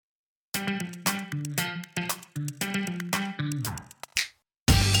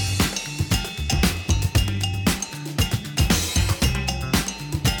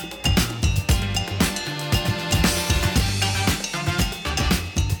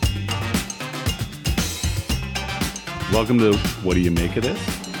Welcome to What Do You Make of This?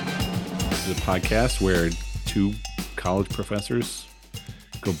 This is a podcast where two college professors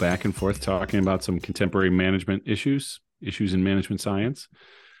go back and forth talking about some contemporary management issues in management science.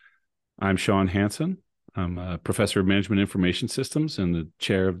 I'm Sean Hansen. I'm a professor of management information systems and the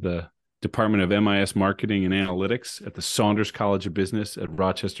chair of the Department of MIS Marketing and Analytics at the Saunders College of Business at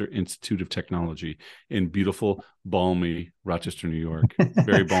Rochester Institute of Technology in beautiful, balmy Rochester, New York.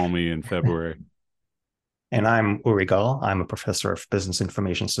 Very balmy in February. And I'm Uri Gal. I'm a professor of business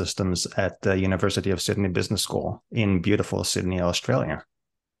information systems at the University of Sydney Business School in beautiful Sydney, Australia.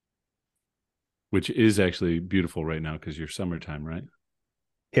 Which is actually beautiful right now because you're summertime, right?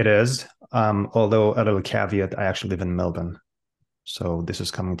 It is. Although a little caveat, I actually live in Melbourne. So this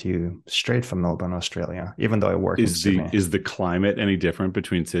is coming to you straight from Melbourne, Australia, even though I work in Sydney. Is the climate any different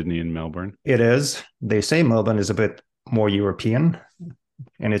between Sydney and Melbourne? It is. They say Melbourne is a bit more European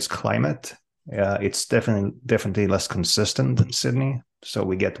in its climate. It's definitely less consistent than Sydney. So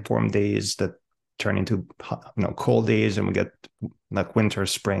we get warm days that turn into cold days, and we get like winter,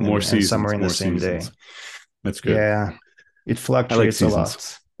 spring, and summer in the same day. That's good. Yeah, it fluctuates a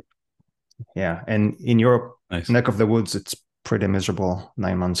lot. Yeah, and in your neck of the woods, it's pretty miserable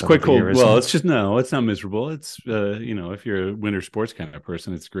 9 months. It's quite cold. Well, it's not miserable. It's if you're a winter sports kind of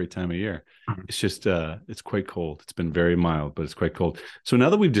person, it's a great time of year. It's just it's quite cold. It's been very mild, but it's quite cold. So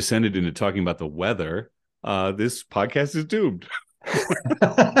now that we've descended into talking about the weather, this podcast is doomed.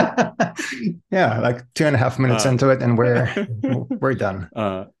 Yeah, like 2.5 minutes into it, and we're done.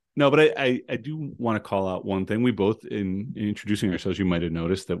 No, but I do want to call out one thing. We both, in introducing ourselves, you might have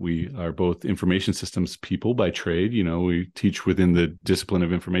noticed that we are both information systems people by trade. We teach within the discipline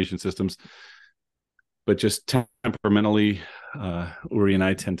of information systems. But just temperamentally, Uri and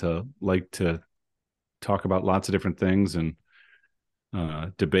I tend to like to talk about lots of different things and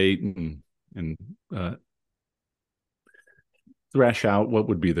debate and thrash out what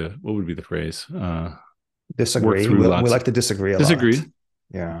would be the phrase. Disagree. We like to disagree a lot.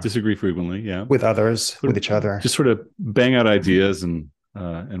 Yeah. Disagree frequently. Yeah. With others, with each other. Just sort of bang out ideas and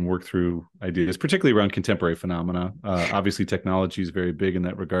work through ideas, particularly around contemporary phenomena. Obviously, technology is very big in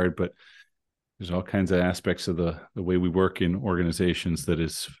that regard, but there's all kinds of aspects of the way we work in organizations that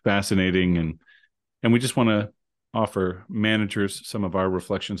is fascinating, and we just want to offer managers some of our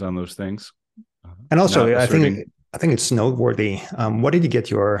reflections on those things. And also, I think it's noteworthy. What did you get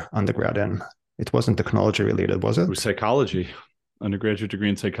your undergrad in? It wasn't technology related, was it? It was psychology. Undergraduate degree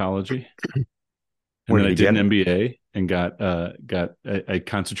in psychology, and then I did an MBA and I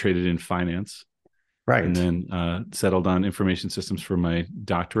concentrated in finance, right? And then settled on information systems for my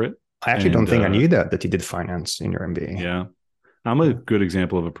doctorate. I actually don't think I knew that you did finance in your MBA. Yeah, I'm a good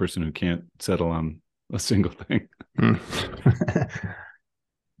example of a person who can't settle on a single thing.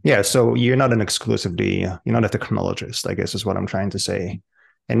 Yeah, so you're not a technologist, I guess is what I'm trying to say.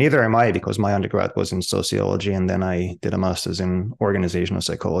 And neither am I, because my undergrad was in sociology, and then I did a master's in organizational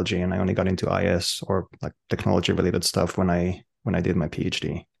psychology, and I only got into IS or like technology related stuff when I did my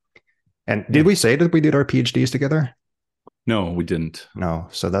PhD. And did we say that we did our PhDs together? No, we didn't. No,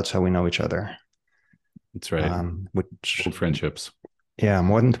 so that's how we know each other. That's right. Old friendships. Yeah,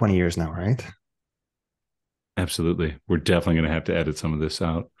 more than 20 years now, right? Absolutely. We're definitely going to have to edit some of this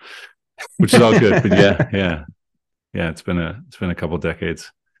out, which is all good. But yeah. It's been a couple of decades.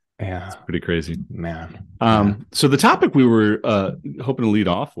 Yeah, it's pretty crazy, man. So the topic we were hoping to lead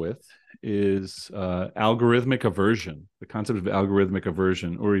off with is algorithmic aversion. The concept of algorithmic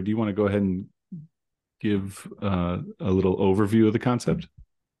aversion. Uri, do you want to go ahead and give a little overview of the concept?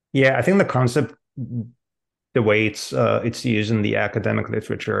 Yeah, I think the concept, the way it's used in the academic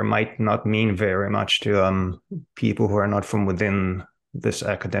literature, might not mean very much to people who are not from within this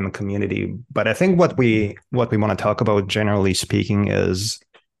academic community. But I think what we want to talk about, generally speaking, is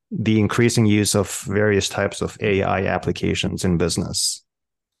the increasing use of various types of AI applications in business.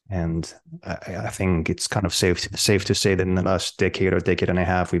 And I think it's kind of safe to say that in the last decade or decade and a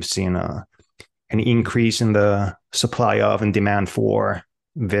half, we've seen an increase in the supply of and demand for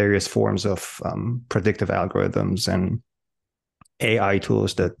various forms of predictive algorithms and AI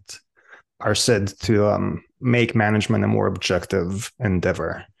tools that are said to make management a more objective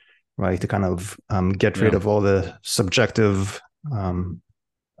endeavor, right? To kind of get rid of all the subjective,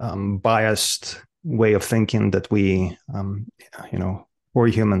 biased way of thinking that we, or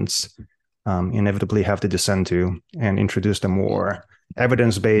humans inevitably have to descend to, and introduce a more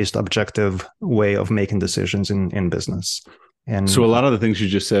evidence-based, objective way of making decisions in business. And so a lot of the things you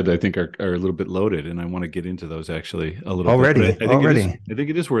just said, I think, are a little bit loaded, and I want to get into those actually a little bit. I think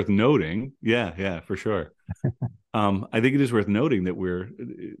it is worth noting. Yeah, for sure. I think it is worth noting that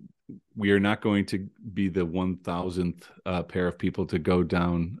we are not going to be the 1,000th pair of people to go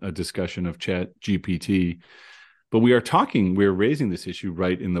down a discussion of Chat GPT, but we're raising this issue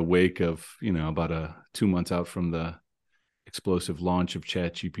right in the wake of, about 2 months out from the explosive launch of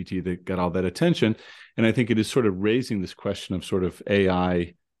Chat GPT that got all that attention. And I think it is sort of raising this question of sort of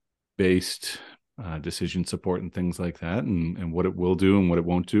AI based decision support and things like that, and what it will do and what it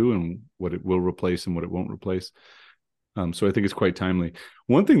won't do, and what it will replace and what it won't replace. So I think it's quite timely.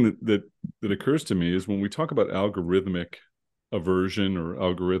 One thing that occurs to me is when we talk about algorithmic aversion or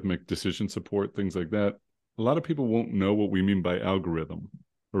algorithmic decision support, things like that, a lot of people won't know what we mean by algorithm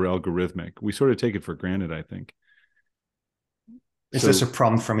or algorithmic. We sort of take it for granted, I think. Is this a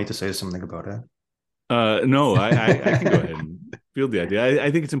prompt for me to say something about it? No, I can go ahead and field the idea.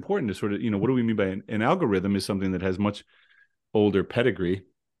 I think it's important to sort of, what do we mean by an algorithm is something that has much older pedigree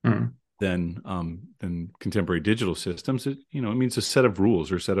than contemporary digital systems. It means a set of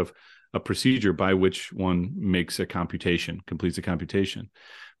rules or a procedure by which one makes a computation, completes a computation.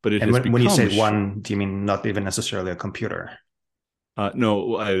 But when you say one, do you mean not even necessarily a computer?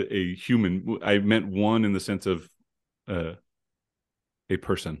 No, a human. I meant one in the sense of a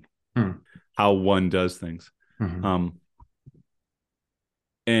person, how one does things.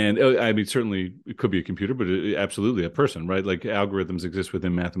 And I mean, certainly it could be a computer, but absolutely a person, right? Like algorithms exist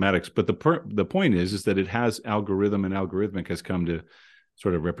within mathematics. But the point is that it has algorithm, and algorithmic has come to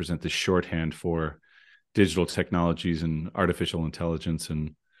sort of represent the shorthand for digital technologies and artificial intelligence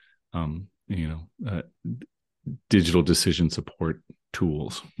and, digital decision support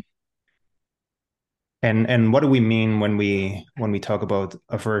tools. And what do we mean when we talk about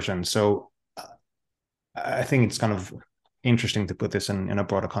aversion? So I think it's kind of interesting to put this in a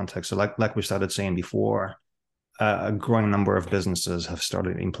broader context. So like we started saying before, a growing number of businesses have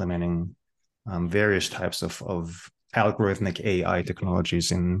started implementing various types of algorithmic AI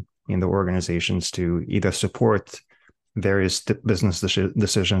technologies in the organizations to either support various business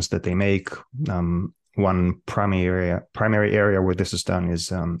decisions that they make. One primary area where this is done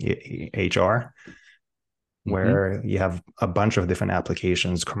is HR, where you have a bunch of different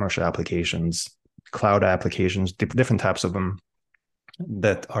applications, commercial applications, cloud applications, different types of them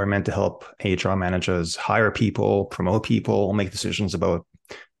that are meant to help HR managers hire people, promote people, make decisions about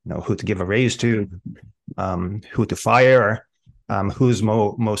who to give a raise to, who to fire, who's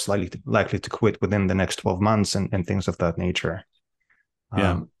most likely to quit within the next 12 months and things of that nature.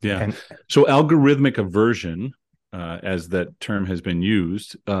 So algorithmic aversion, as that term has been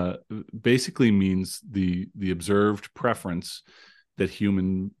used, basically means the observed preference that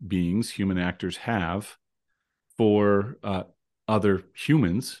human beings, human actors have for other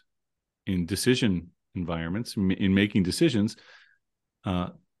humans in decision environments, in making decisions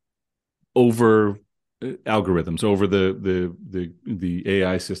over algorithms, over the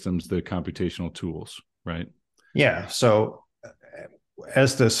AI systems, the computational tools, right? Yeah. So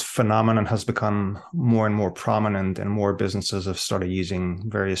as this phenomenon has become more and more prominent and more businesses have started using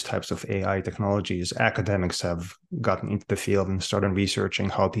various types of AI technologies, academics have gotten into the field and started researching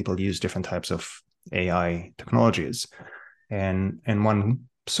how people use different types of AI technologies. And one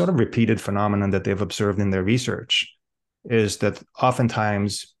sort of repeated phenomenon that they've observed in their research is that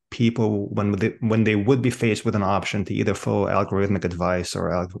oftentimes people, when they would be faced with an option to either follow algorithmic advice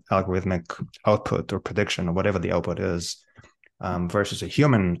or algorithmic output or prediction or whatever the output is, versus a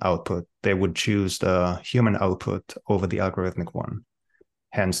human output, they would choose the human output over the algorithmic one.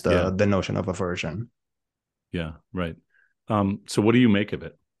 Hence the notion of aversion. Yeah, right. So what do you make of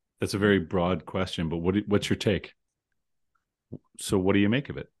it? That's a very broad question, but what's your take? So what do you make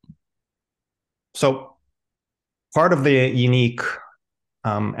of it? So part of the unique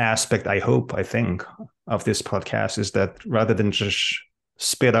aspect, I think, of this podcast is that rather than just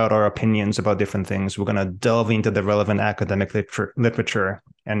spit out our opinions about different things, we're going to delve into the relevant academic literature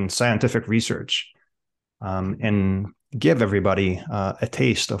and scientific research, and give everybody a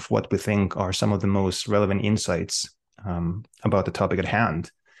taste of what we think are some of the most relevant insights about the topic at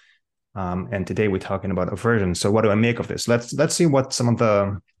hand. And today we're talking about aversion. So what do I make of this? Let's see what some of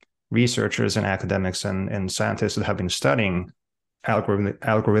the researchers and academics and scientists that have been studying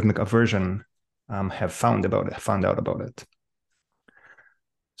algorithmic aversion have found out about it.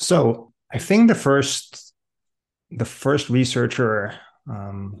 So I think the first researcher,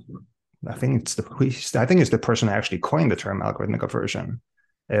 I think it's the person who actually coined the term algorithmic aversion,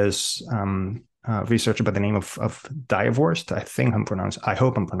 is a researcher by the name of Dietvorst. I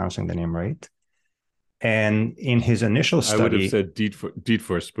hope I'm pronouncing the name right. And in his initial study, I would have said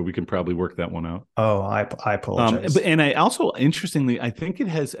Dietvorst, but we can probably work that one out. Oh, I apologize. And I also, interestingly, I think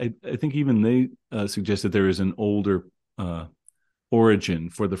even they suggest that there is an older origin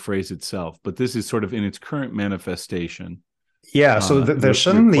for the phrase itself, but this is sort of in its current manifestation. Yeah, so there's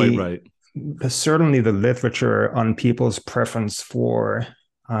you're quite right. certainly the literature on people's preference for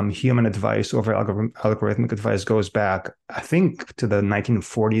human advice over algorithmic advice goes back, I think, to the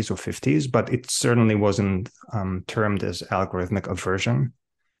 1940s or 50s, but it certainly wasn't termed as algorithmic aversion.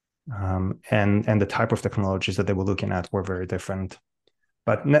 And the type of technologies that they were looking at were very different.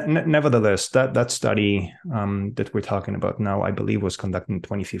 But nevertheless, that study that we're talking about now, I believe, was conducted in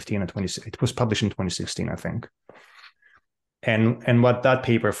 2015 and it was published in 2016, I think. And what that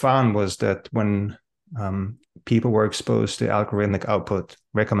paper found was that when people were exposed to algorithmic output,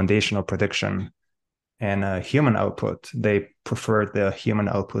 recommendation or prediction, and human output, they preferred the human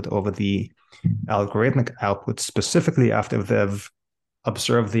output over the algorithmic output, specifically after they've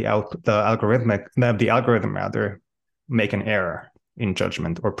observed the algorithm rather make an error in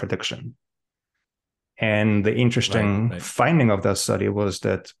judgment or prediction. And the interesting finding of that study was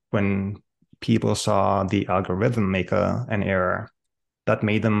that when people saw the algorithm make an error, that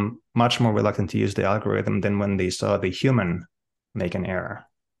made them much more reluctant to use the algorithm than when they saw the human make an error.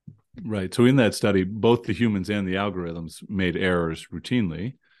 Right. So in that study, both the humans and the algorithms made errors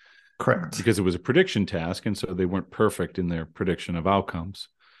routinely. Correct. Because it was a prediction task, and so they weren't perfect in their prediction of outcomes.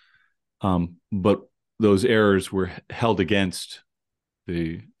 But those errors were held against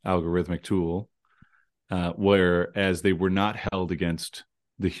the algorithmic tool, whereas they were not held against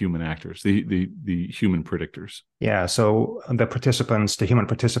the human actors, the human predictors. Yeah, so the human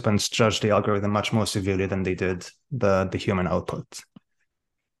participants judged the algorithm much more severely than they did the human output.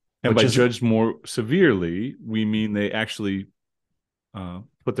 And by judged more severely, we mean they actually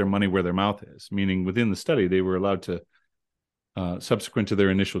put their money where their mouth is, meaning within the study, they were allowed to, subsequent to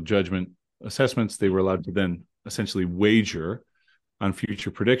their initial judgment assessments, they were allowed to then essentially wager on future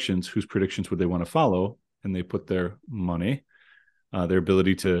predictions, whose predictions would they want to follow, and they put their money, their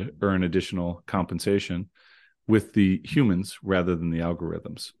ability to earn additional compensation with the humans rather than the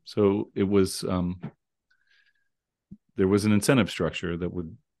algorithms. So it was, there was an incentive structure that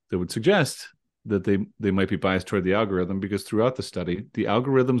would suggest that they might be biased toward the algorithm, because throughout the study, the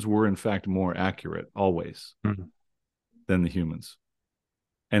algorithms were in fact more accurate always than the humans.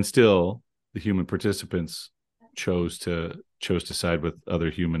 And still the human participants chose to side with other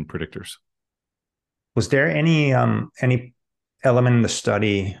human predictors. Was there any element in the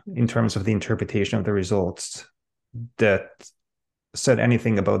study in terms of the interpretation of the results that said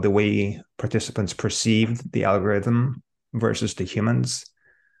anything about the way participants perceived the algorithm versus the humans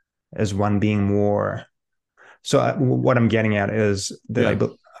as one being more? So what I'm getting at is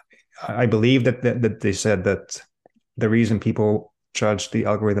that I believe that they said that the reason people judged the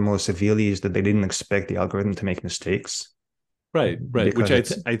algorithm more severely is that they didn't expect the algorithm to make mistakes. Right. Which I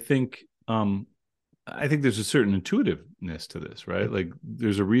think there's a certain intuitiveness to this, right? Like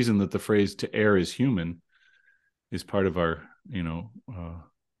there's a reason that the phrase "to err is human" is part of our,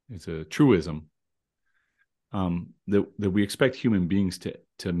 it's a truism. That we expect human beings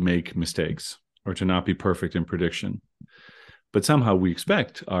to make mistakes or to not be perfect in prediction, but somehow we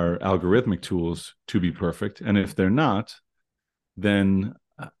expect our algorithmic tools to be perfect, and if they're not, then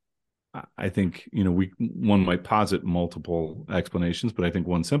I think one might posit multiple explanations, but I think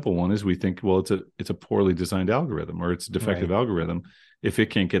one simple one is we think, well, it's a poorly designed algorithm, or it's a defective algorithm if it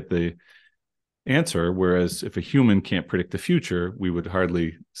can't get the answer. Whereas if a human can't predict the future, we would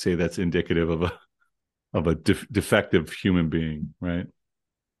hardly say that's indicative of a defective human being, right?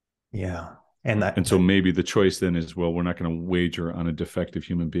 Yeah. And so maybe the choice then is, well, we're not going to wager on a defective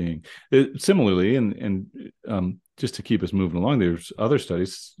human being. Similarly, and just to keep us moving along, there's other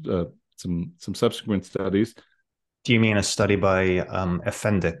studies, some subsequent studies. Do you mean a study by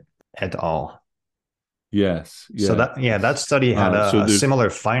Efendić et al.? Yes. So that study had a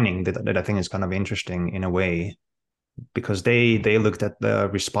similar finding that I think is kind of interesting in a way, because they looked at the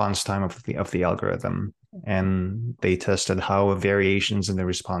response time of the algorithm, and they tested how variations in the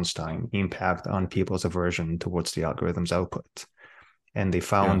response time impact on people's aversion towards the algorithm's output. And they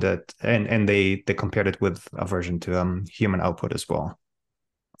found that, and they compared it with aversion to human output as well.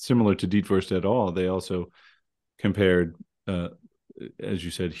 Similar to Dietvorst et al., they also compared, as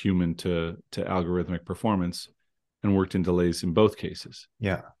you said, human to algorithmic performance, and worked in delays in both cases.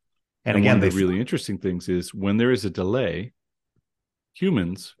 Yeah. And again, one of the really interesting things is when there is a delay,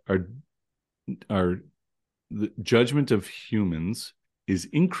 humans the judgment of humans is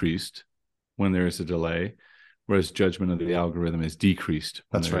increased when there is a delay, whereas judgment of the algorithm is decreased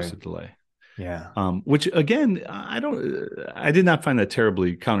when there is a delay. Yeah. Which again, I did not find that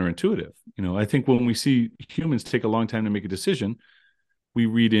terribly counterintuitive. I think when we see humans take a long time to make a decision, we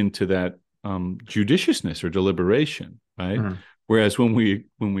read into that judiciousness or deliberation, right? Whereas when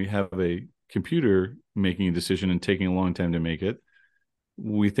we have a computer making a decision and taking a long time to make it,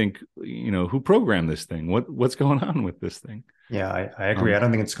 we think, who programmed this thing? What's going on with this thing? Yeah, I agree. I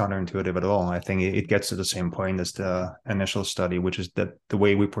don't think it's counterintuitive at all. I think it gets to the same point as the initial study, which is that the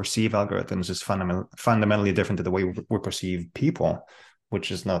way we perceive algorithms is fundamentally different to the way we perceive people,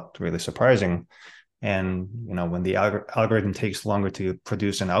 which is not really surprising. And when the algorithm takes longer to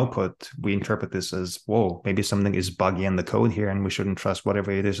produce an output, we interpret this as, whoa, maybe something is buggy in the code here, and we shouldn't trust whatever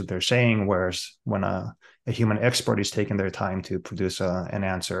it is that they're saying. Whereas when a human expert is taking their time to produce an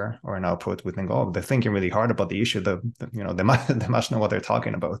answer or an output, we think, oh, they're thinking really hard about the issue. They must know what they're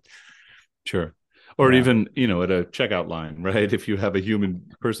talking about. Sure. Or even, at a checkout line, right? If you have a human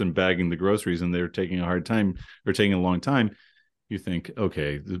person bagging the groceries and they're taking a hard time or taking a long time, you think,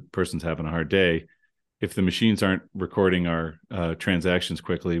 okay, the person's having a hard day. If the machines aren't recording our transactions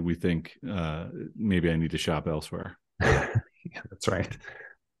quickly, we think maybe I need to shop elsewhere. Yeah, that's right.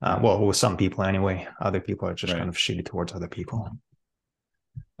 Well, with some people anyway. Other people are just kind of shitty towards other people.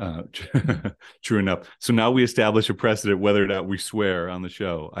 True enough. So now we establish a precedent whether or not we swear on the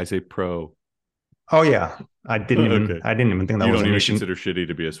show. I say pro. Oh yeah, I didn't even think that you was don't an even issue. Consider shitty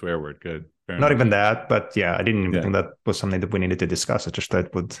to be a swear word. Good. Fair Not enough. even that, but yeah, I didn't even think that was something that we needed to discuss. I just thought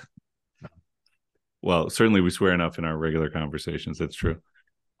it would. Well, certainly we swear enough in our regular conversations. That's true.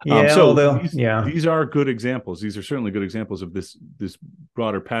 Yeah, these are good examples. These are certainly good examples of this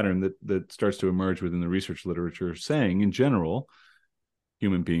broader pattern that starts to emerge within the research literature, saying in general,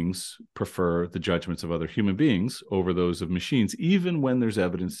 human beings prefer the judgments of other human beings over those of machines, even when there's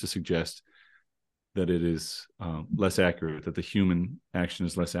evidence to suggest that it is less accurate, that the human action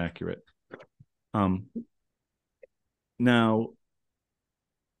is less accurate. Now,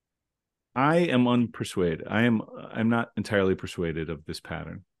 I am unpersuaded. I'm not entirely persuaded of this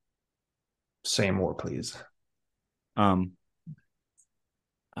pattern. Say more, please. I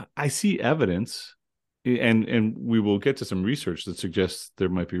see evidence, and we will get to some research that suggests there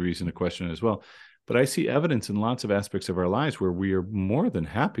might be reason to question it as well. But I see evidence in lots of aspects of our lives where we are more than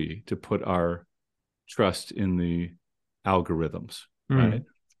happy to put our trust in the algorithms, right?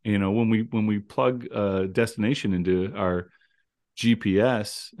 When we plug a destination into our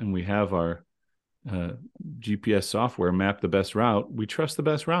GPS and we have our GPS software map the best route, we trust the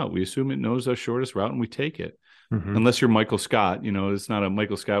best route. We assume it knows our shortest route and we take it. Unless you're Michael Scott, it's not a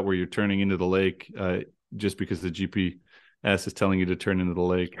Michael Scott where you're turning into the lake just because the GPS is telling you to turn into the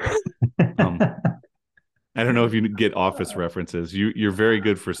lake. I don't know if you get Office references. You're very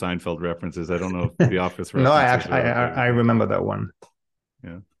good for Seinfeld references. I don't know if the Office references. No, I remember that one.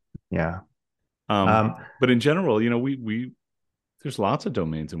 Yeah. But in general, we there's lots of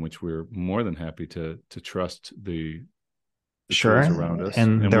domains in which we're more than happy to trust the tools around us,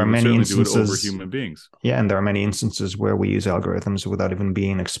 and there are many instances do it over human beings. Yeah, and there are many instances where we use algorithms without even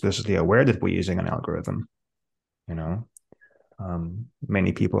being explicitly aware that we're using an algorithm.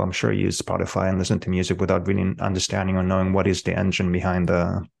 Many people, I'm sure, use Spotify and listen to music without really understanding or knowing what is the engine behind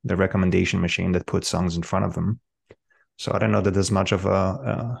the recommendation machine that puts songs in front of them. So I don't know that there's much of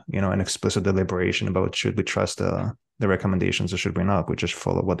an explicit deliberation about should we trust the recommendations or should we not. We just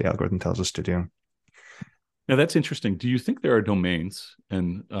follow what the algorithm tells us to do. Now that's interesting. Do you think there are domains,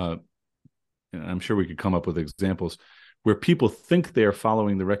 and I'm sure we could come up with examples, where people think they are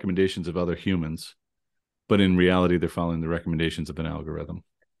following the recommendations of other humans, but in reality they're following the recommendations of an algorithm?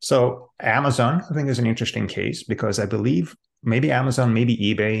 So Amazon, I think, is an interesting case because I believe maybe Amazon, maybe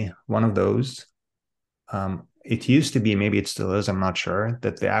eBay, one of those. It used to be, maybe it still is, I'm not sure,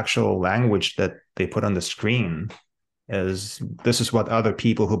 that the actual language that they put on the screen is, this is what other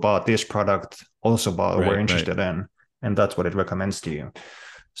people who bought this product also bought or were interested in. And that's what it recommends to you.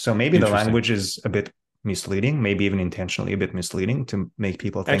 So maybe the language is a bit misleading, maybe even intentionally a bit misleading to make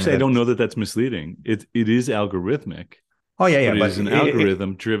people think. Actually, I don't know that that's misleading. It is algorithmic. Oh, yeah. But it is an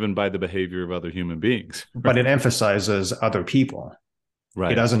algorithm driven by the behavior of other human beings. Right? But it emphasizes other people.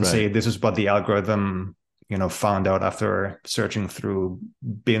 Right. It doesn't say this is what the algorithm found out after searching through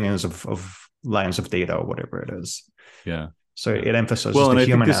billions of lines of data or whatever it is. Yeah. So it emphasizes the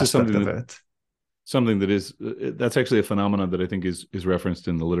human aspect of it. Something that's actually a phenomenon that I think is referenced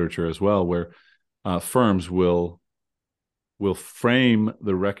in the literature as well, where firms will frame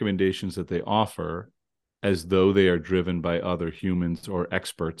the recommendations that they offer as though they are driven by other humans or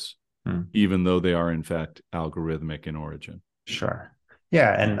experts, even though they are in fact algorithmic in origin. Sure.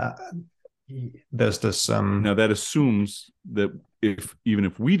 Yeah, and there's this. Now that assumes that even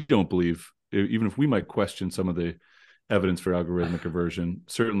if we don't believe, even if we might question some of the evidence for algorithmic aversion,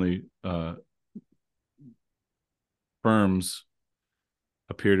 certainly firms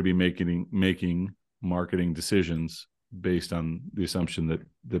appear to be making marketing decisions based on the assumption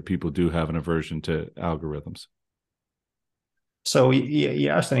that people do have an aversion to algorithms. So you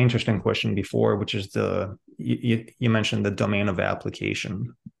asked an interesting question before, which is you mentioned the domain of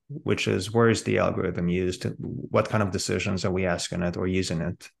application, which is where is the algorithm used? What kind of decisions are we asking it or using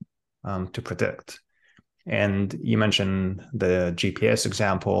it to predict? And you mentioned the GPS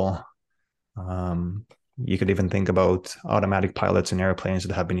example. You could even think about automatic pilots in airplanes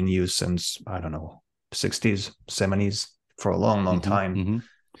that have been in use since, I don't know, 60s, 70s for a long, long time. Mm-hmm.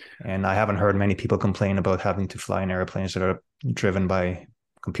 And I haven't heard many people complain about having to fly in airplanes that are driven by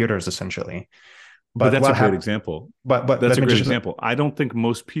computers, essentially. But that's a great example. But that's a great example. I don't think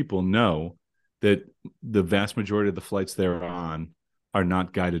most people know that the vast majority of the flights they're on are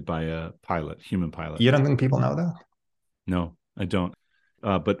not guided by a pilot, human pilot. You don't think people know that? No, I don't.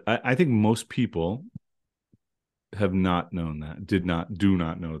 But I think most people have not known that, do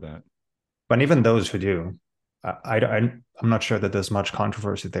not know that. But even those who do, I'm not sure that there's much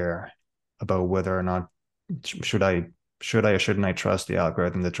controversy there about whether or not should I or shouldn't I trust the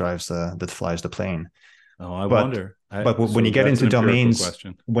algorithm that flies the plane. Oh, I wonder. But when you get into domains,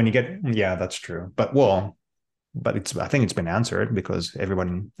 yeah, that's true. But I think it's been answered because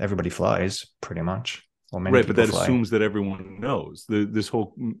everybody flies pretty much. Right, but that assumes that everyone knows this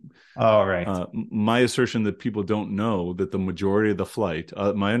whole. Oh, right. My assertion that people don't know that the majority of the flight.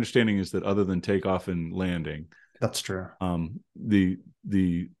 My understanding is that other than takeoff and landing, that's true.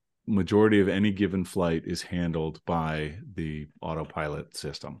 The majority of any given flight is handled by the autopilot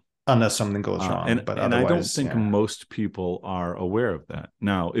system, unless something goes wrong. But I don't think most people are aware of that.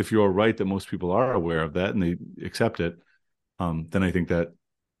 Now, if you're right that most people are aware of that and they accept it, then I think that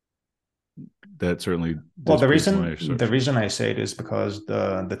certainly. Well, the reason I say it is because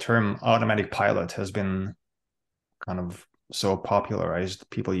the term automatic pilot has been kind of so popularized.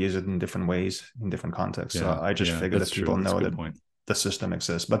 People use it in different ways, in different contexts. So I just figured that people know that the system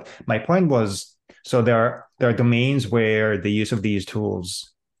exists. But my point was, so there are domains where the use of these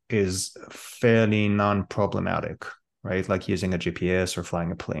tools is fairly non-problematic, right? Like using a GPS or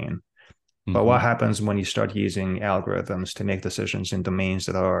flying a plane. Mm-hmm. But what happens when you start using algorithms to make decisions in domains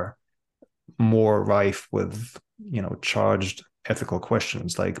that are more rife with, charged ethical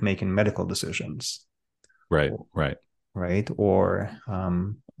questions, like making medical decisions, right, or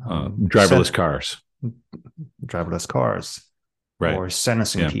driverless cars, right, or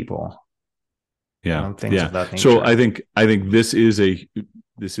sentencing people, things of that nature. So I think this is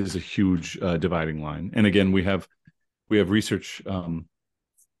a huge dividing line, and again, we have research, some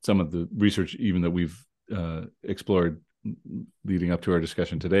of the research even that we've explored leading up to our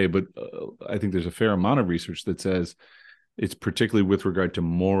discussion today, but I think there's a fair amount of research that says it's particularly with regard to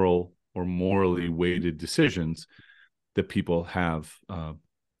moral or morally weighted decisions that people have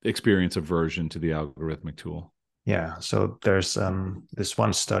experience aversion to the algorithmic tool. Yeah. So there's this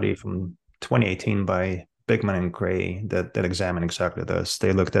one study from 2018 by Bigman and Gray that examined exactly this.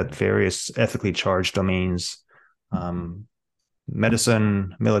 They looked at various ethically charged domains,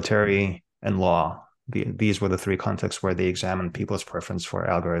 medicine, military, and law. These were the three contexts where they examined people's preference for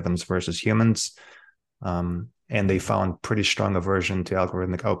algorithms versus humans. And they found pretty strong aversion to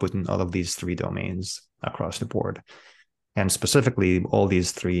algorithmic output in all of these three domains across the board. And specifically, all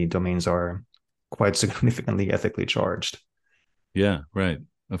these three domains are quite significantly ethically charged. Yeah, right.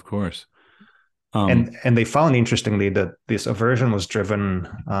 Of course. And they found, interestingly, that this aversion was driven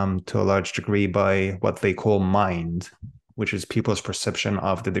to a large degree by what they call mind, which is people's perception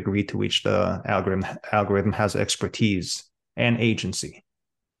of the degree to which the algorithm has expertise and agency,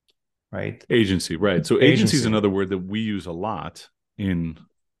 right? Agency, right. So agency is another word that we use a lot in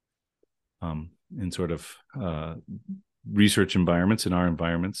sort of research environments, in our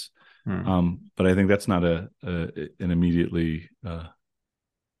environments. But I think that's not an immediately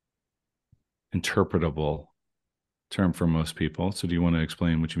interpretable term for most people. So do you want to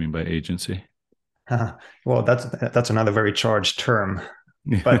explain what you mean by agency? Well, that's another very charged term,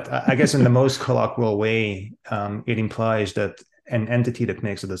 but I guess in the most colloquial way, it implies that an entity that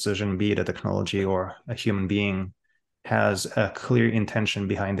makes a decision, be it a technology or a human being, has a clear intention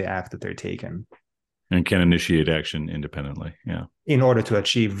behind the act that they're taking, and can initiate action independently. Yeah, in order to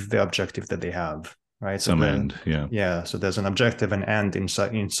achieve the objective that they have, right? So end. Yeah. So there's an objective and end in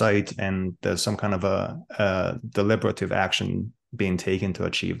sight, and there's some kind of a deliberative action being taken to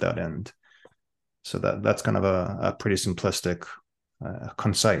achieve that end. So that's kind of a pretty simplistic,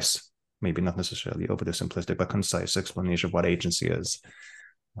 concise, maybe not necessarily overly simplistic, but concise explanation of what agency is.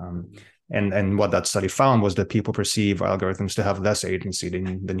 And what that study found was that people perceive algorithms to have less agency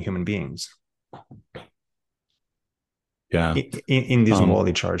than human beings. Yeah. In these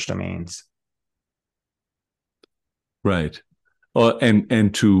morally charged domains. Right.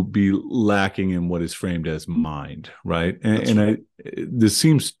 And to be lacking in what is framed as mind, right? This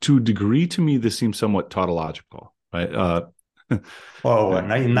seems, to a degree, to me, this seems somewhat tautological, right? Oh,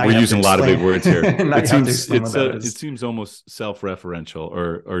 now We're you have to using a lot of big explain. words here. Now you have to explain what that It is. seems almost self-referential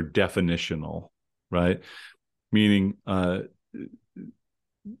or definitional, right? Meaning, did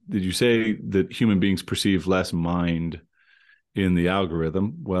you say that human beings perceive less mind in the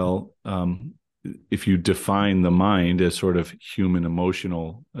algorithm? Well, if you define the mind as sort of human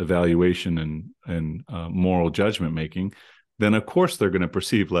emotional evaluation and moral judgment making, then of course they're going to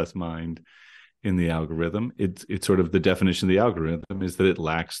perceive less mind in the algorithm. It's sort of the definition of the algorithm is that it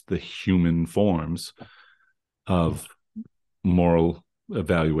lacks the human forms of moral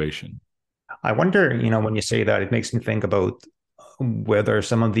evaluation. I wonder, when you say that, it makes me think about whether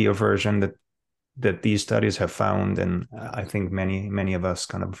some of the aversion that these studies have found, and I think many of us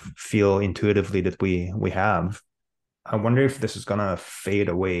kind of feel intuitively that we have. I wonder if this is going to fade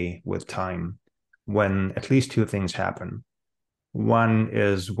away with time when at least two things happen. One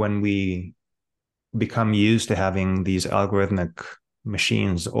is when we become used to having these algorithmic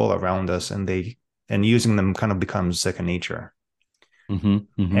machines all around us, and using them kind of becomes second nature.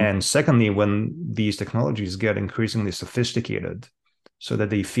 Mm-hmm, mm-hmm. And secondly, when these technologies get increasingly sophisticated so that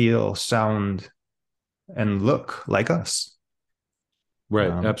they feel, sound, and look like us.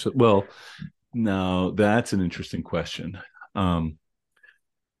 Right. Absolutely. Well, now that's an interesting question. Until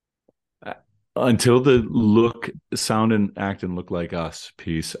the look, sound, and act and look like us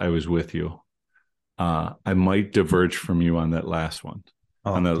piece, I was with you. I might diverge from you on that last one,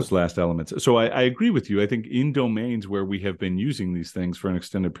 on those last elements. So I agree with you. I think in domains where we have been using these things for an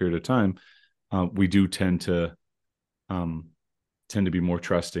extended period of time, we do tend to be more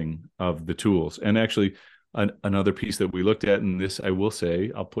trusting of the tools. And actually, another piece that we looked at, and this, I will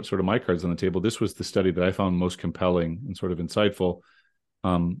say, I'll put sort of my cards on the table. This was the study that I found most compelling and sort of insightful.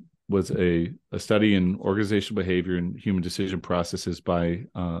 Was a study in organizational behavior and human decision processes by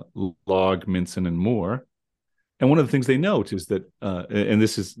Logg, Minson, and Moore. And one of the things they note is that, and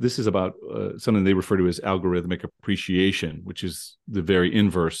this is about something they refer to as algorithmic appreciation, which is the very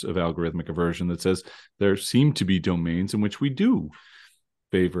inverse of algorithmic aversion, that says there seem to be domains in which we do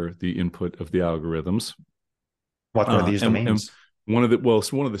favor the input of the algorithms. What were these domains? And one of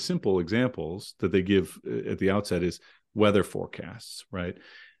the simple examples that they give at the outset is weather forecasts, right?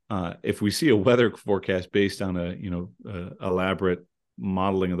 If we see a weather forecast based on a elaborate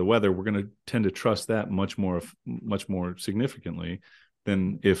modeling of the weather, we're going to tend to trust that much more significantly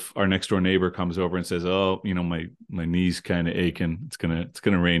than if our next door neighbor comes over and says, "Oh, my knee's kind of aching. It's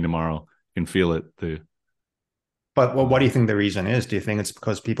gonna rain tomorrow. You can feel it." But what do you think the reason is? Do you think it's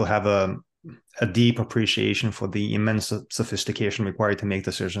because people have a deep appreciation for the immense sophistication required to make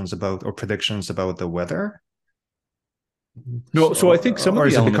decisions about or predictions about the weather? No, so I think some of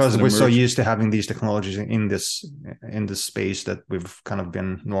the elements, because we're so used to having these technologies in this space that we've kind of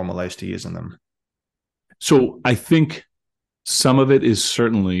been normalized to using them. So I think some of it is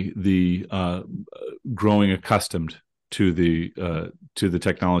certainly the growing accustomed to the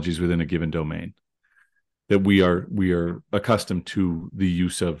technologies within a given domain. That we are accustomed to the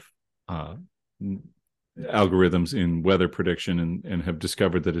use of algorithms in weather prediction and have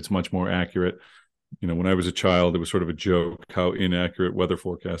discovered that it's much more accurate. When I was a child, it was sort of a joke how inaccurate weather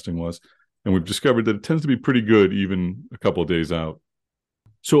forecasting was. And we've discovered that it tends to be pretty good even a couple of days out.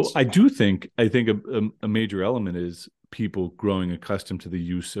 So I think a major element is people growing accustomed to the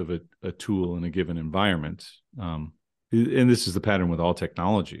use of a tool in a given environment. And this is the pattern with all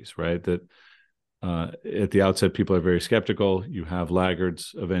technologies, right? That at the outset, people are very skeptical. You have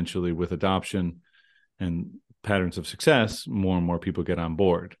laggards eventually with adoption and patterns of success. More and more people get on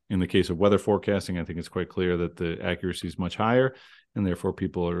board. In the case of weather forecasting, I think it's quite clear that the accuracy is much higher, and therefore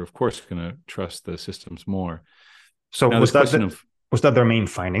people are, of course, going to trust the systems more. So now, was that their main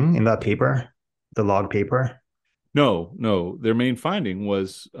finding in that paper, the Logg paper? No. Their main finding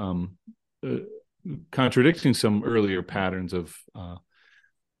was contradicting some earlier patterns of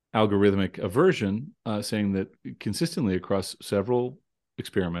algorithmic aversion, saying that consistently across several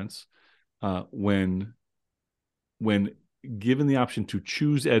experiments, when given the option to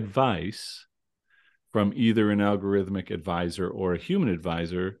choose advice from either an algorithmic advisor or a human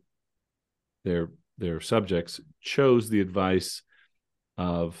advisor, their subjects chose the advice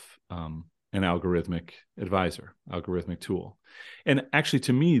of an algorithmic advisor, algorithmic tool. And actually,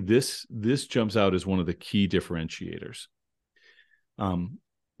 to me, this jumps out as one of the key differentiators,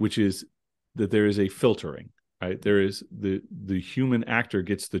 which is that there is a filtering, right? There is the human actor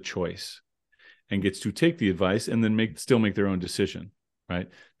gets the choice and gets to take the advice and then still make their own decision, right?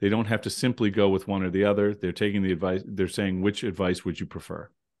 They don't have to simply go with one or the other. They're taking the advice. They're saying, which advice would you prefer?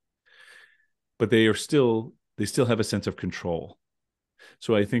 But they still have a sense of control.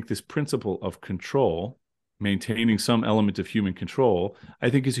 So I think this principle of control, maintaining some element of human control, I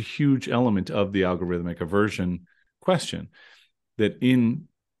think is a huge element of the algorithmic aversion question. That in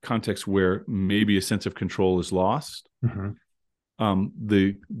contexts where maybe a sense of control is lost,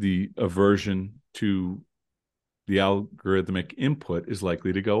 the aversion to the algorithmic input is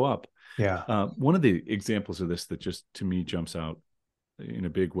likely to go up. Yeah. One of the examples of this that just to me jumps out in a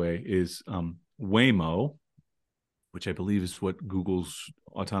big way is Waymo, which I believe is what Google's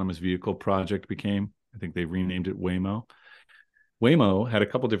autonomous vehicle project became. I think they renamed it Waymo. Waymo had a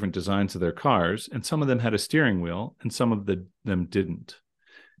couple different designs of their cars, and some of them had a steering wheel and some of them didn't.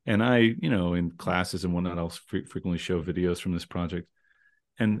 And I, in classes and whatnot, I'll frequently show videos from this project.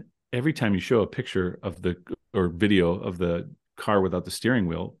 And every time you show a picture of or video of the car without the steering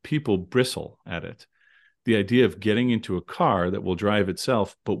wheel, people bristle at it. The idea of getting into a car that will drive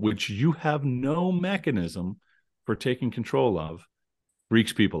itself, but which you have no mechanism for taking control of,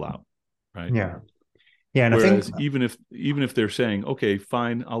 freaks people out, right? Yeah. Yeah. And whereas I think even if they're saying, okay,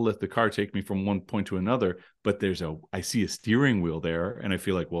 fine, I'll let the car take me from one point to another, but I see a steering wheel there, and I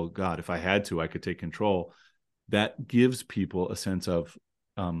feel like, well, God, if I had to, I could take control. That gives people a sense of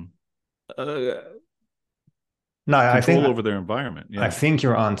control over their environment. Yeah. I think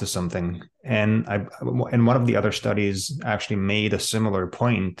you're onto something. And one of the other studies actually made a similar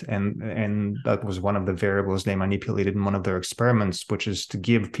point, and that was one of the variables they manipulated in one of their experiments, which is to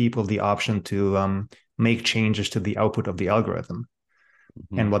give people the option to make changes to the output of the algorithm.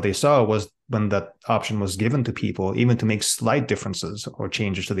 And what they saw was when that option was given to people, even to make slight differences or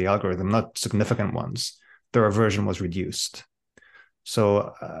changes to the algorithm, not significant ones, their aversion was reduced.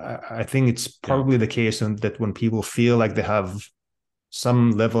 So I think it's probably the case that when people feel like they have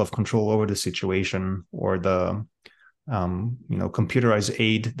some level of control over the situation, or the computerized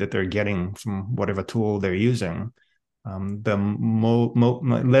aid that they're getting from whatever tool they're using, they're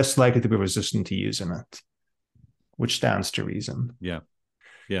less likely to be resistant to using it, which stands to reason. Yeah,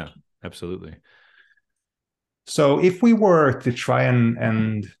 absolutely. So if we were to try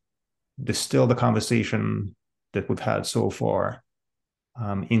and distill the conversation that we've had so far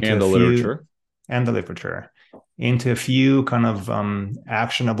into the literature, into a few kind of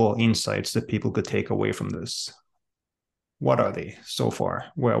actionable insights that people could take away from this, what are they so far?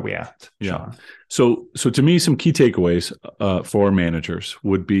 Where are we at, Sean? So to me, some key takeaways for managers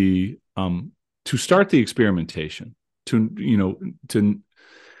would be to start the experimentation.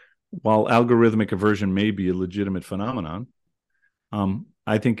 While algorithmic aversion may be a legitimate phenomenon,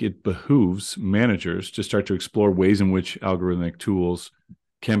 I think it behooves managers to start to explore ways in which algorithmic tools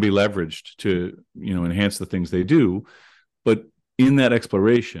can be leveraged to, enhance the things they do. But in that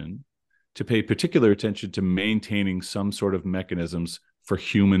exploration, to pay particular attention to maintaining some sort of mechanisms for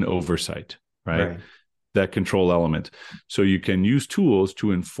human oversight, right? That control element. So you can use tools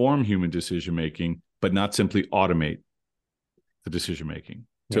to inform human decision-making, but not simply automate the decision-making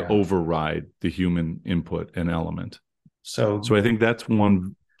to override the human input and element. So I think that's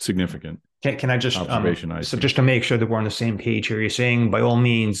one significant can I just observation. Just to make sure that we're on the same page here, you're saying by all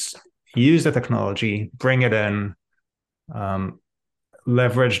means use the technology, bring it in,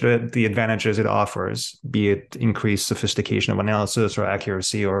 leverage the advantages it offers, be it increased sophistication of analysis or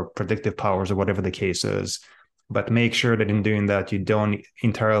accuracy or predictive powers or whatever the case is. But make sure that in doing that, you don't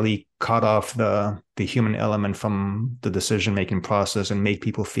entirely cut off the human element from the decision-making process and make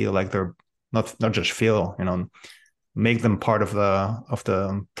people feel like they're not just feel, make them part of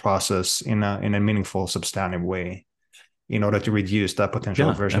the process in a meaningful, substantive way, in order to reduce that potential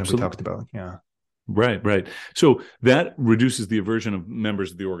aversion we talked about. Yeah. Right. So that reduces the aversion of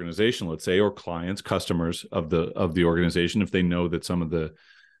members of the organization, let's say, or clients, customers of the organization, if they know that some of the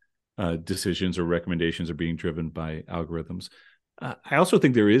decisions or recommendations are being driven by algorithms. I also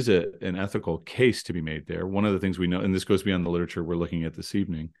think there is an ethical case to be made there. One of the things we know, and this goes beyond the literature we're looking at this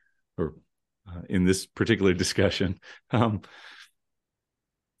evening, or in this particular discussion, but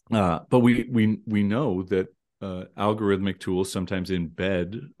we know that algorithmic tools sometimes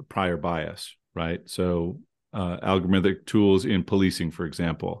embed prior bias, right? So algorithmic tools in policing, for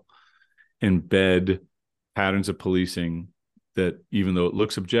example, embed patterns of policing that, even though it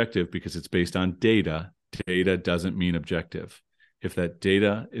looks objective because it's based on data doesn't mean objective. If that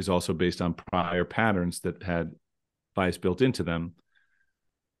data is also based on prior patterns that had bias built into them,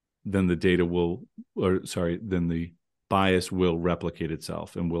 then the bias will replicate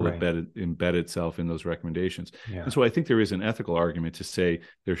itself and will embed itself in those recommendations. And so I think there is an ethical argument to say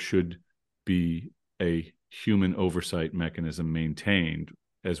there should be a human oversight mechanism maintained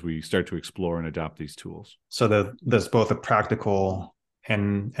as we start to explore and adopt these tools. So there's both a practical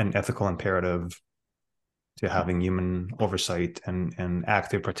and an ethical imperative to having human oversight and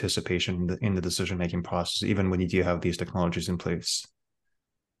active participation in the decision-making process, even when you do have these technologies in place.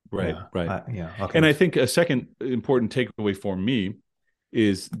 Right, right. Okay. And I think a second important takeaway for me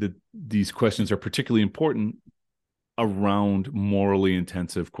is that these questions are particularly important around morally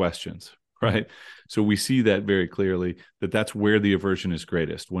intensive questions, right? So we see that very clearly, that that's where the aversion is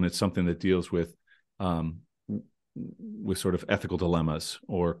greatest, when it's something that deals with sort of ethical dilemmas,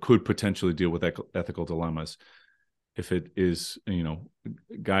 or could potentially deal with ethical dilemmas. If it is,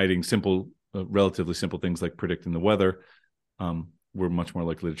 guiding simple, relatively simple things like predicting the weather, we're much more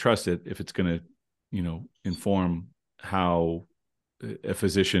likely to trust it. If it's going to, inform how a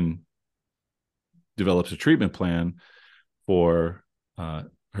physician develops a treatment plan for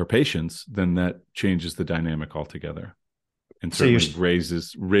her patients, then that changes the dynamic altogether, and certainly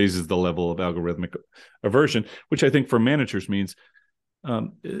raises the level of algorithmic aversion, which I think for managers means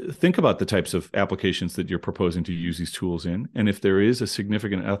think about the types of applications that you're proposing to use these tools in, and if there is a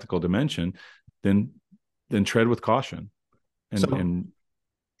significant ethical dimension, then tread with caution. So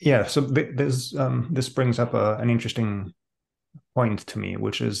this brings up an interesting point to me,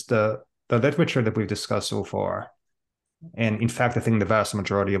 which is the literature that we've discussed so far. And in fact, I think the vast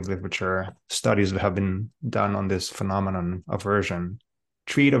majority of literature studies that have been done on this phenomenon, aversion,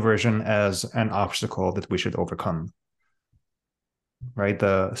 treat aversion as an obstacle that we should overcome. Right?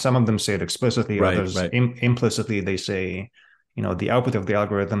 Some of them say it explicitly, others implicitly they say, the output of the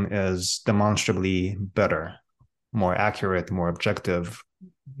algorithm is demonstrably better, more accurate, more objective,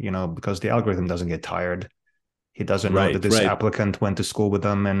 because the algorithm doesn't get tired. He doesn't know that this applicant went to school with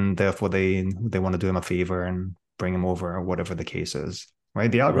them, and therefore they want to do him a favor and bring him over, or whatever the case is.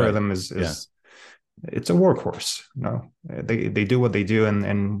 Right? The algorithm is it's a workhorse. They do what they do,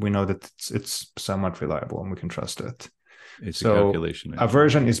 and we know that it's somewhat reliable and we can trust it. It's a calculation.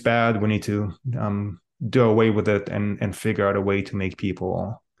 Aversion is bad. We need to do away with it and figure out a way to make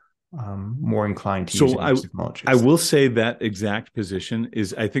people more inclined to use these technologies. I will say that exact position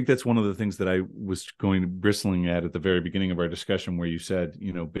is, I think that's one of the things that I was bristling at the very beginning of our discussion, where you said,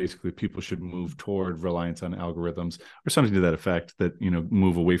 basically people should move toward reliance on algorithms or something to that effect, that,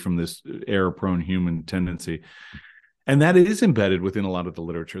 move away from this error-prone human tendency. And that is embedded within a lot of the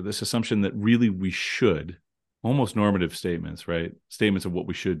literature, this assumption that really we should, almost normative statements, right? Statements of what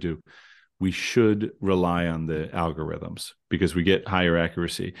we should do. We should rely on the algorithms because we get higher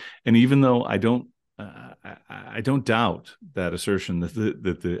accuracy. And even though I don't doubt that assertion that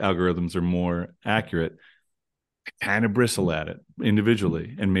the algorithms are more accurate, I kind of bristle at it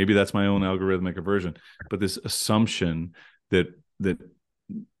individually. And maybe that's my own algorithmic aversion. But this assumption that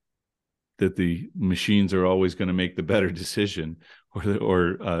the machines are always going to make the better decision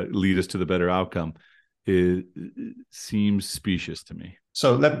or lead us to the better outcome, it seems specious to me.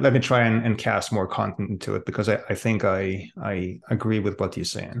 So let me try and cast more content into it, because I think I agree with what you're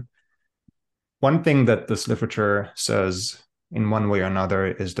saying. One thing that this literature says in one way or another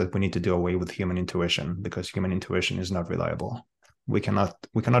is that we need to do away with human intuition, because human intuition is not reliable. We cannot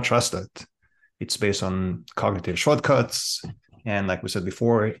trust it. It's based on cognitive shortcuts. And like we said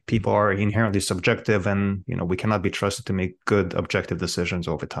before, people are inherently subjective, and we cannot be trusted to make good objective decisions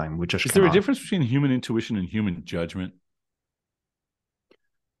over time. We just Is there a difference between human intuition and human judgment?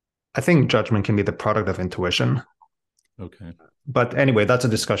 I think judgment can be the product of intuition. Okay. But anyway, that's a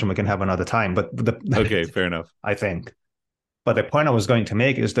discussion we can have another time. But okay, fair enough. I think. But the point I was going to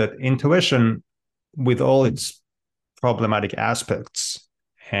make is that intuition, with all its problematic aspects,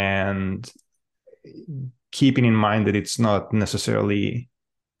 and keeping in mind that it's not necessarily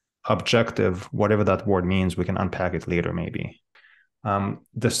objective, whatever that word means, we can unpack it later maybe.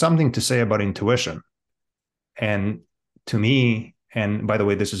 There's something to say about intuition. And to me, and by the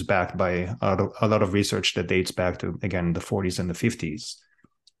way, this is backed by a lot of research that dates back to, again, the 40s and the 50s.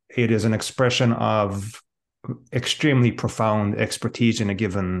 It is an expression of extremely profound expertise in a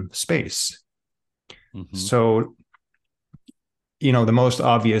given space. Mm-hmm. So, the most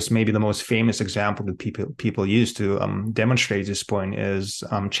obvious, maybe the most famous example that people use to demonstrate this point is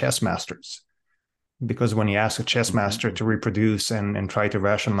chess masters. Because when you ask a chess master to reproduce and try to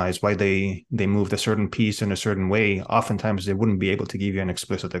rationalize why they moved a certain piece in a certain way, oftentimes they wouldn't be able to give you an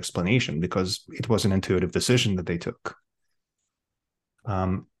explicit explanation, because it was an intuitive decision that they took.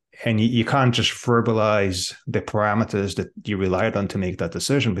 And you can't just verbalize the parameters that you relied on to make that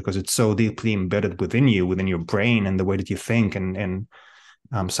decision, because it's so deeply embedded within you, within your brain, and the way that you think, and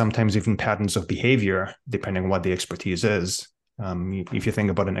sometimes even patterns of behavior, depending on what the expertise is. If you think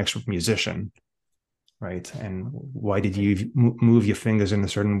about an expert musician, right? And why did you move your fingers in a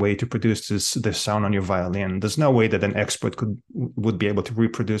certain way to produce this sound on your violin? There's no way that an expert would be able to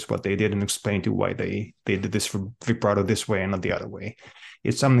reproduce what they did and explain to you why they did this vibrato this way and not the other way.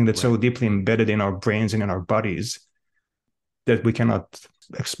 It's something that's so deeply embedded in our brains and in our bodies that we cannot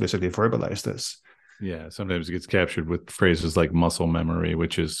explicitly verbalize this. Yeah, sometimes it gets captured with phrases like muscle memory,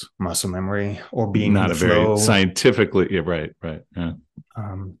 which is muscle memory, or being not in a flow. very scientifically, yeah, right. Yeah.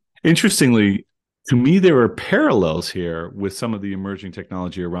 Interestingly, to me, there are parallels here with some of the emerging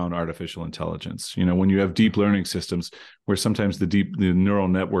technology around artificial intelligence. You know, when you have deep learning systems where sometimes the neural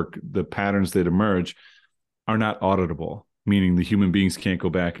network, the patterns that emerge are not auditable, meaning the human beings can't go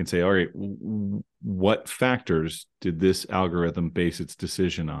back and say, all right, what factors did this algorithm base its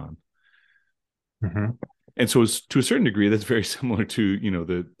decision on? Mm-hmm. And so to a certain degree, that's very similar to, you know,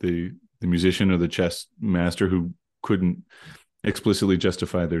 the musician or the chess master who couldn't explicitly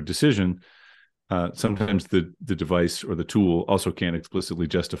justify their decision. Sometimes the device or the tool also can't explicitly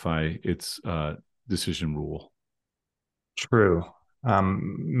justify its decision rule. True.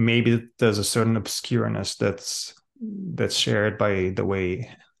 Maybe there's a certain obscureness that's shared by the way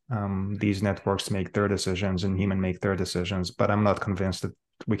these networks make their decisions and humans make their decisions, but I'm not convinced that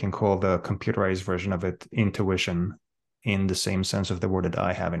we can call the computerized version of it intuition in the same sense of the word that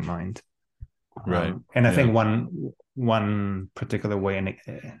I have in mind. Right. And I think one particular way,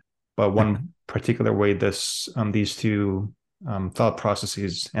 one particular way these two thought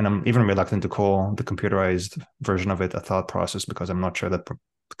processes, and I'm even reluctant to call the computerized version of it a thought process because I'm not sure that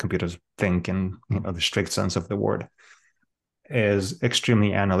computers think in the strict sense of the word, is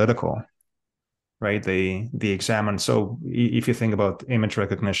extremely analytical. Right? They examine. So if you think about image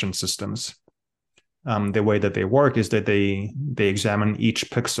recognition systems, the way that they work is that they examine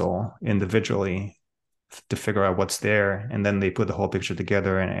each pixel individually to figure out what's there, and then they put the whole picture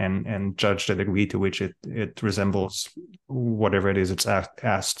together and judge the degree to which it resembles whatever it is it's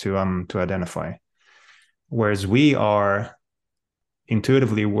asked to identify. Whereas we are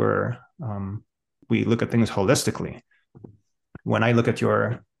intuitively we look at things holistically. When I look at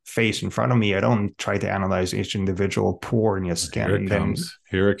your face in front of me, I don't try to analyze each individual pore in your skin.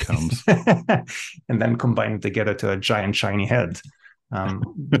 Here it comes. And then combine it together to a giant shiny head.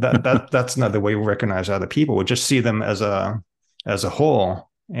 That's not the way we recognize other people. We just see them as a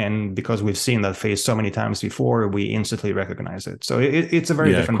whole. And because we've seen that face so many times before, we instantly recognize it. So it's a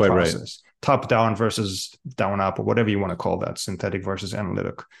very different process. Right. Top down versus down up, or whatever you want to call that, synthetic versus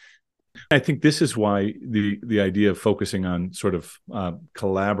analytic. I think this is why the idea of focusing on sort of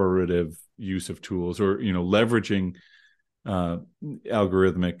collaborative use of tools, or leveraging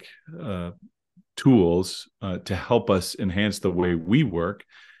algorithmic tools to help us enhance the way we work,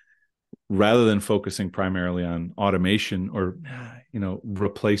 rather than focusing primarily on automation or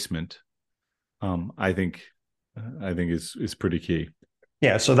replacement. I think is pretty key.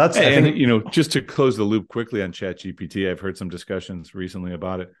 Yeah, so that's I think just to close the loop quickly on ChatGPT, I've heard some discussions recently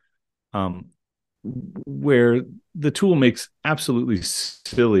about it. Where the tool makes absolutely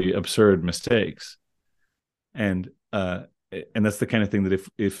silly, absurd mistakes, and that's the kind of thing that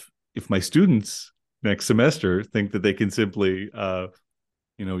if my students next semester think that they can simply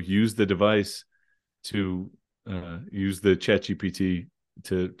use the device to use the ChatGPT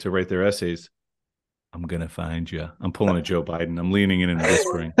to write their essays, I'm gonna find you. I'm pulling a Joe Biden. I'm leaning in and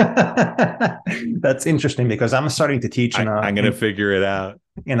whispering. That's interesting because I'm starting to teach. I'm gonna figure it out.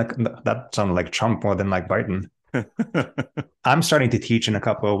 That sounded like Trump more than like Biden. I'm starting to teach in a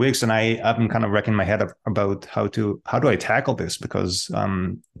couple of weeks, and I've been kind of wrecking my head about how do I tackle this, because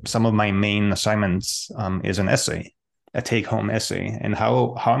some of my main assignments is an essay, a take-home essay, and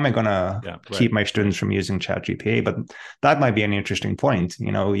how am I going to keep my students from using ChatGPT? But that might be an interesting point.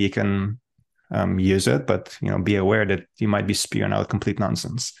 You can use it, but be aware that you might be spewing out complete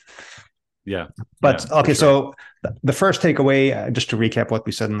nonsense. Yeah. But okay, so the first takeaway, just to recap what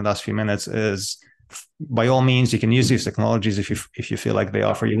we said in the last few minutes, is by all means you can use these technologies if you feel like they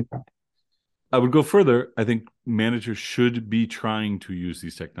offer you. I would go further. I think managers should be trying to use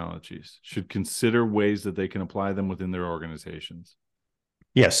these technologies, should consider ways that they can apply them within their organizations.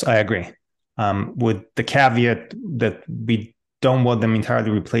 Yes, I agree. With the caveat that we don't want them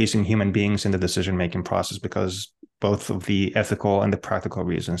entirely replacing human beings in the decision-making process, because both of the ethical and the practical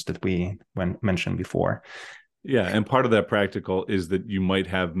reasons that we mentioned before. Yeah, and part of that practical is that you might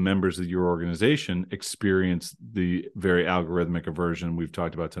have members of your organization experience the very algorithmic aversion we've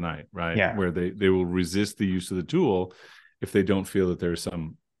talked about tonight, right? Yeah. Where they will resist the use of the tool if they don't feel that there's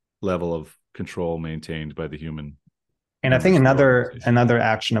some level of control maintained by the human. And I think another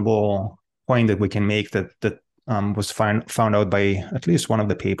actionable point that we can make that was found out by at least one of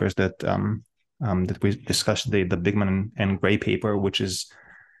the papers that that we discussed, the Bigman and Gray paper, which is,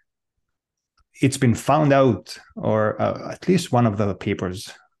 it's been found out, or at least one of the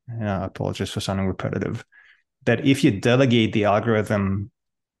papers, I apologize for sounding repetitive, that if you delegate the algorithm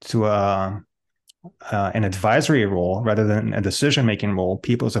to an advisory role rather than a decision-making role,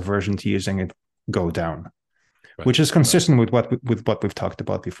 people's aversion to using it go down, right, which is consistent with what we've talked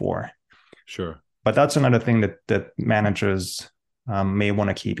about before. Sure. But that's another thing that managers may want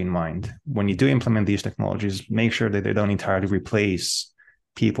to keep in mind. When you do implement these technologies, make sure that they don't entirely replace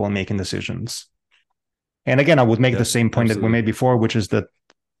people making decisions. And again, I would make the same point that we made before, which is that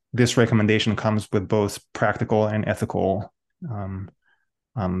this recommendation comes with both practical and ethical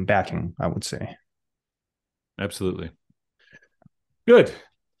backing, I would say. Absolutely. Good.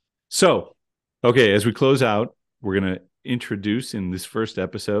 So, okay, as we close out, we're going to introduce in this first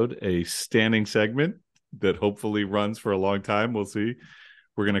episode a standing segment that hopefully runs for a long time. We'll see.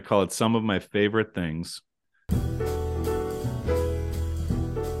 We're going to call it Some of My Favorite Things.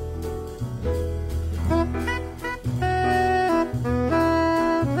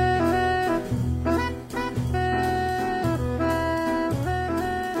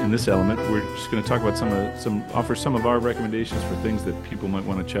 In this element, we're just going to talk about offer some of our recommendations for things that people might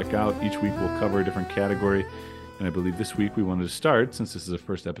want to check out. Each week we'll cover a different category. And I believe this week we wanted to start, since this is the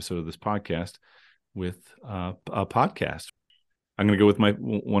first episode of this podcast, with a podcast. I'm going to go with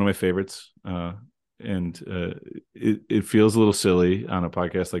one of my favorites. It feels a little silly on a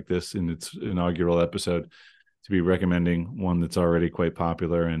podcast like this in its inaugural episode to be recommending one that's already quite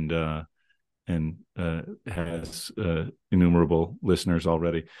popular and has innumerable listeners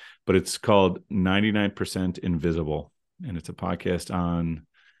already. But it's called 99% Invisible, and it's a podcast on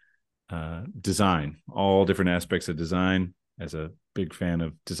design, all different aspects of design. As a big fan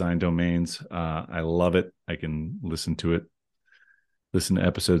of design domains, I love it. I can listen to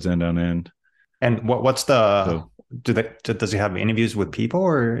episodes end on end. And what's does he have interviews with people,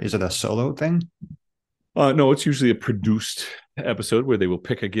 or is it a solo thing? No, it's usually a produced episode where they will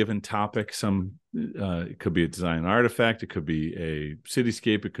pick a given topic. It could be a design artifact, it could be a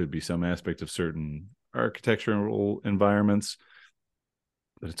cityscape, it could be some aspect of certain architectural environments.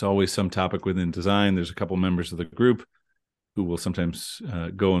 But it's always some topic within design. There's a couple members of the group who will sometimes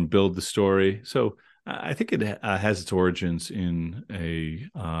go and build the story. So I think it has its origins in a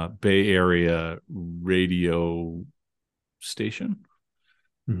Bay Area radio station.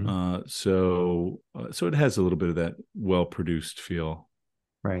 Mm-hmm. So it has a little bit of that well-produced feel,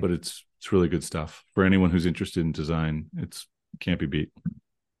 right? But it's really good stuff for anyone who's interested in design. It can't be beat,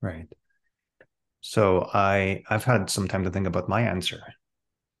 right? So I've had some time to think about my answer,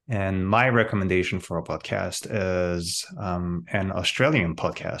 and my recommendation for a podcast is an Australian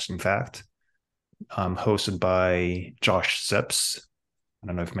podcast, in fact, hosted by Josh Zips. I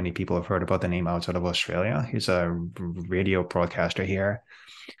don't know if many people have heard about the name outside of Australia. He's a radio broadcaster here.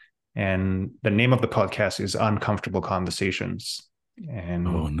 And the name of the podcast is Uncomfortable Conversations. And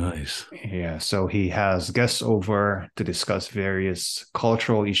oh, nice. Yeah. So he has guests over to discuss various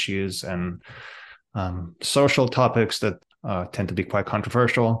cultural issues and social topics that tend to be quite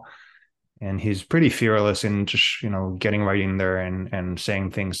controversial. And he's pretty fearless in just, getting right in there and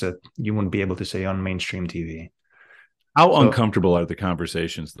saying things that you wouldn't be able to say on mainstream TV. How uncomfortable are the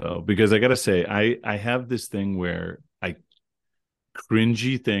conversations, though? Because I got to say, I have this thing where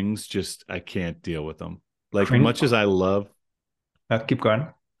cringy things, I can't deal with them. Like, much as I love... keep going.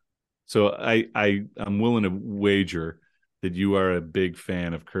 So I'm willing to wager that you are a big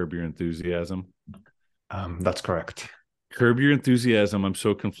fan of Curb Your Enthusiasm. That's correct. Curb Your Enthusiasm, I'm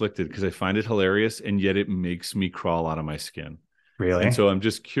so conflicted because I find it hilarious, and yet it makes me crawl out of my skin. Really? And so I'm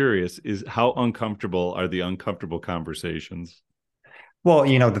just curious, is how uncomfortable are the uncomfortable conversations? Well,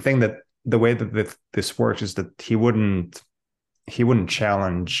 the way that this works is that he wouldn't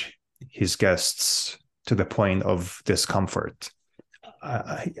challenge his guests to the point of discomfort.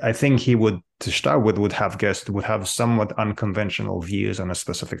 I think he would, to start with, would have guests would have somewhat unconventional views on a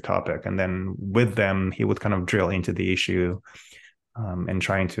specific topic, and then with them he would kind of drill into the issue and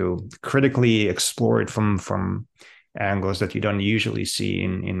trying to critically explore it from angles that you don't usually see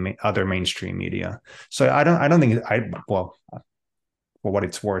in other mainstream media. So I don't think for what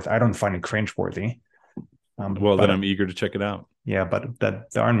it's worth, I don't find it cringeworthy. Then I'm eager to check it out. Yeah, but there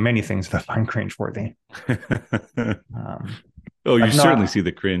aren't many things that I find cringeworthy. You certainly see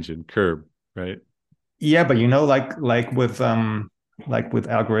the cringe in Curb, right? Yeah, but like with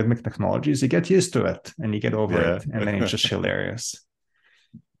algorithmic technologies, you get used to it and you get over it, and then it's just hilarious.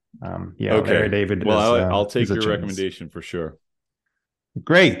 Okay. Larry David. Well, I'll take your recommendation for sure.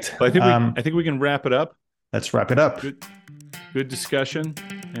 Great. But I think we can wrap it up. Let's wrap it up. Good discussion.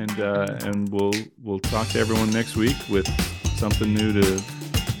 and we'll talk to everyone next week with something new to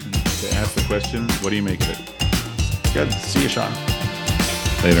ask the question. What do you make of it? Good. See you, Sean.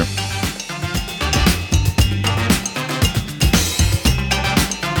 Later.